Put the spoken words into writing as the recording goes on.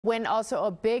Wind also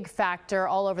a big factor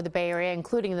all over the Bay Area,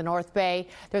 including the North Bay.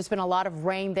 There's been a lot of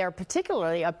rain there,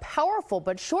 particularly a powerful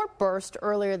but short burst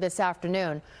earlier this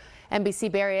afternoon.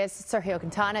 NBC Bay Area's Sergio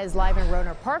Quintana is live in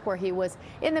Rohnert Park, where he was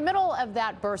in the middle of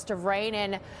that burst of rain.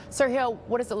 And Sergio,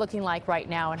 what is it looking like right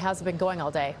now, and how's it been going all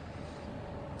day?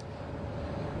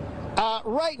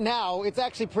 Right now, it's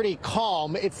actually pretty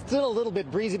calm. It's still a little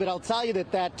bit breezy, but I'll tell you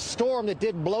that storm that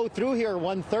did blow through here at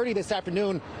 1:30 this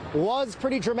afternoon was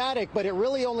pretty dramatic, but it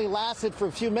really only lasted for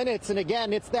a few minutes. And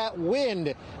again, it's that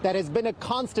wind that has been a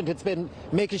constant. It's been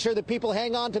making sure that people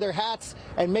hang on to their hats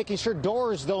and making sure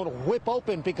doors don't whip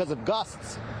open because of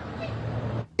gusts.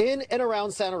 In and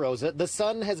around Santa Rosa, the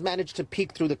sun has managed to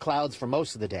peek through the clouds for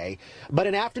most of the day, but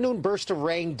an afternoon burst of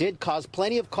rain did cause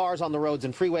plenty of cars on the roads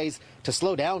and freeways to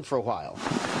slow down for a while.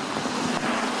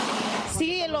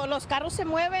 Sí, los carros se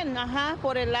mueven,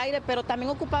 por el aire, pero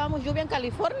también ocupábamos lluvia en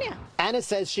California. Anna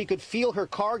says she could feel her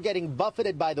car getting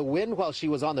buffeted by the wind while she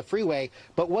was on the freeway,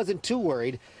 but wasn't too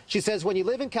worried. She says when you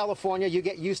live in California, you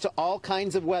get used to all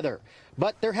kinds of weather.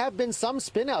 But there have been some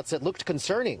spinouts that looked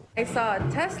concerning. I saw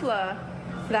a Tesla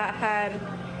that had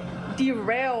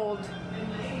derailed.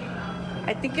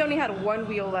 I think he only had one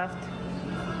wheel left.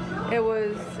 It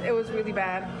was really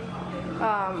bad.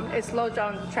 It slowed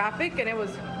down traffic, and it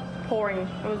was pouring.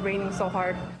 It was raining so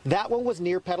hard. That one was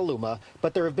near Petaluma,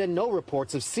 but there have been no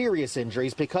reports of serious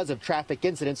injuries because of traffic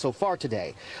incidents so far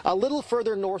today. A little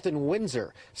further north in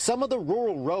Windsor, some of the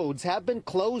rural roads have been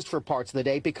closed for parts of the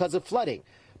day because of flooding.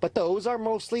 But those are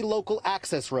mostly local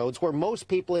access roads where most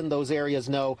people in those areas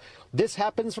know this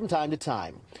happens from time to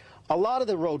time. A lot of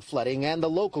the road flooding and the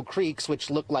local creeks,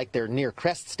 which look like they're near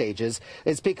crest stages,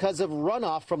 is because of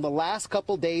runoff from the last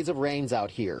couple days of rains out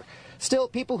here. Still,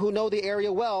 people who know the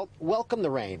area well welcome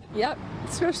the rain. Yep,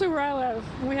 especially where I live.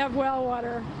 We have well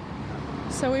water,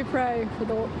 so we pray for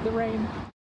the rain.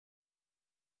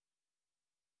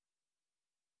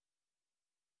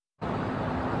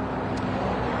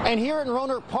 And here in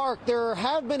Rohnert Park, there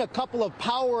have been a couple of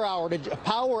power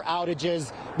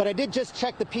outages, but I did just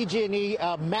check the PG&E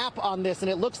map on this,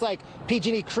 and it looks like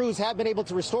PG&E crews have been able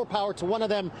to restore power to one of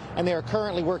them, and they are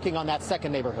currently working on that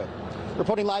second neighborhood.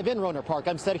 Reporting live in Rohnert Park,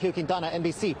 I'm Sergio Quintana,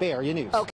 NBC Bay Area News. Okay.